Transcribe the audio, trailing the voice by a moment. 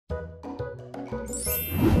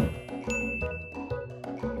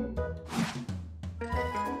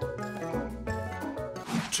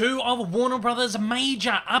Two of Warner Brothers'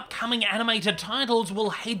 major upcoming animated titles will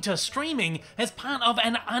head to streaming as part of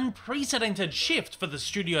an unprecedented shift for the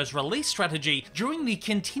studio's release strategy during the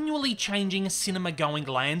continually changing cinema-going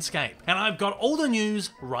landscape. And I've got all the news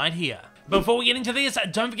right here. Before we get into this,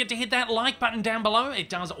 don't forget to hit that like button down below. It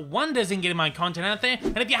does wonders in getting my content out there.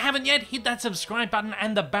 And if you haven't yet, hit that subscribe button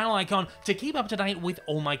and the bell icon to keep up to date with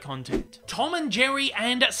all my content. Tom and Jerry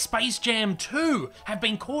and Space Jam 2 have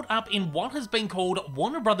been caught up in what has been called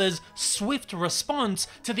Warner Brothers' swift response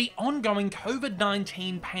to the ongoing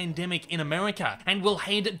COVID-19 pandemic in America, and will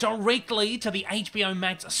head directly to the HBO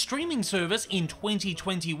Max streaming service in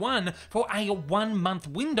 2021 for a 1-month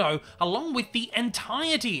window, along with the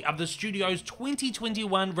entirety of the studio's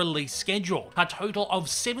 2021 release schedule, a total of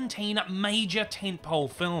 17 major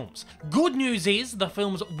tentpole films. Good news is the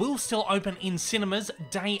films will still open in cinemas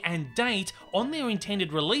day and date on their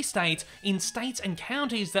intended release dates in states and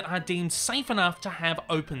counties that are deemed safe enough to have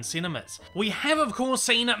open cinemas. We have of course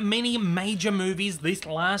seen many major movies this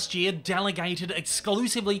last year delegated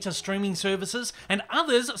exclusively to streaming services, and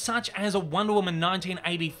others such as Wonder Woman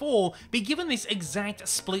 1984 be given this exact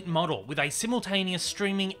split model with a simultaneous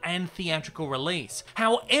streaming and theatrical release.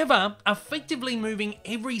 However, effectively moving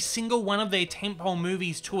every single one of their tentpole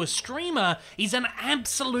movies to a streamer is an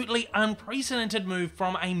absolutely unprecedented move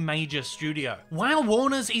from a major studio. While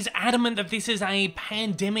Warner's is adamant that this is a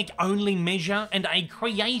pandemic-only measure and a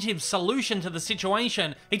creative solution to the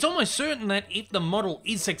situation, it's almost certain that if the model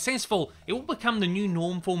is successful, it will become the new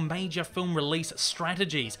norm for major film release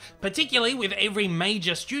strategies, particularly with every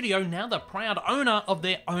major studio now the proud owner of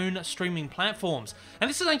their own streaming platforms. And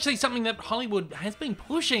this is actually something that Hollywood has been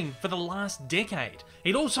pushing for the last decade.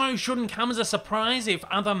 It also shouldn't come as a surprise if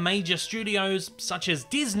other major studios, such as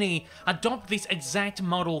Disney, adopt this exact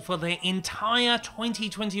model for their entire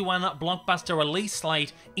 2021 blockbuster release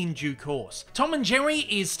slate in due course. Tom and Jerry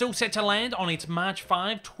is still set to land on its March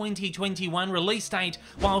 5, 2021 release date,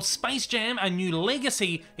 while Space Jam: A New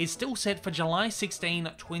Legacy is still set for July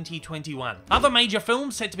 16, 2021. Other major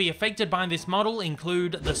films set to be affected by this model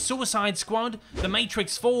include The Suicide Squad, The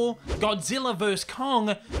Matrix 4, Godzilla vs.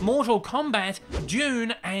 Kong, Mortal Kombat,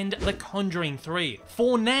 Dune, and The Conjuring 3.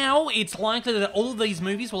 For now, it's likely that all of these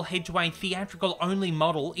movies will head to a theatrical-only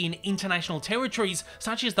model in international territories,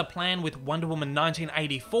 such as the plan with Wonder Woman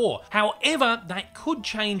 1984. However, that could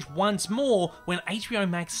change once more when HBO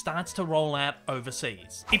Max starts to roll out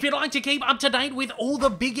overseas. If you'd like to keep up to date with all the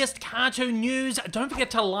biggest cartoon news, don't forget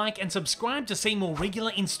to like and subscribe to see more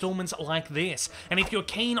regular installments like this. And if you're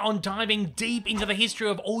keen on diving deep into the history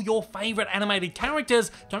of all your favourite animated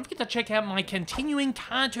characters, don't forget to check out my continuing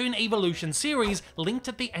Cartoon Evolution series linked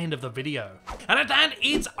at the end of the video. And at that,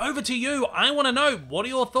 it's over to you. I want to know, what are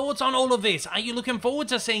your thoughts on all of this? Are you looking forward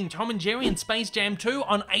to seeing Tom and Jerry and Space Jam 2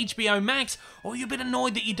 on HBO Max? Or are you a bit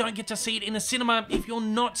annoyed that you don't get to see it in a cinema if you're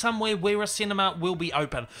not somewhere where a cinema will be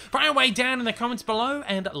open? Fire away down in the comments below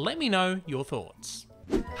and let me know your thoughts.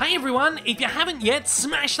 Hey everyone, if you haven't yet,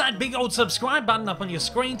 smash that big old subscribe button up on your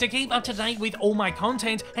screen to keep up to date with all my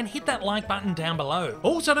content, and hit that like button down below.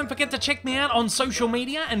 Also, don't forget to check me out on social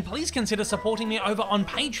media, and please consider supporting me over on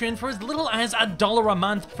Patreon for as little as $1 a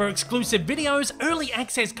month for exclusive videos, early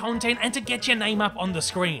access content, and to get your name up on the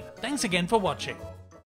screen. Thanks again for watching.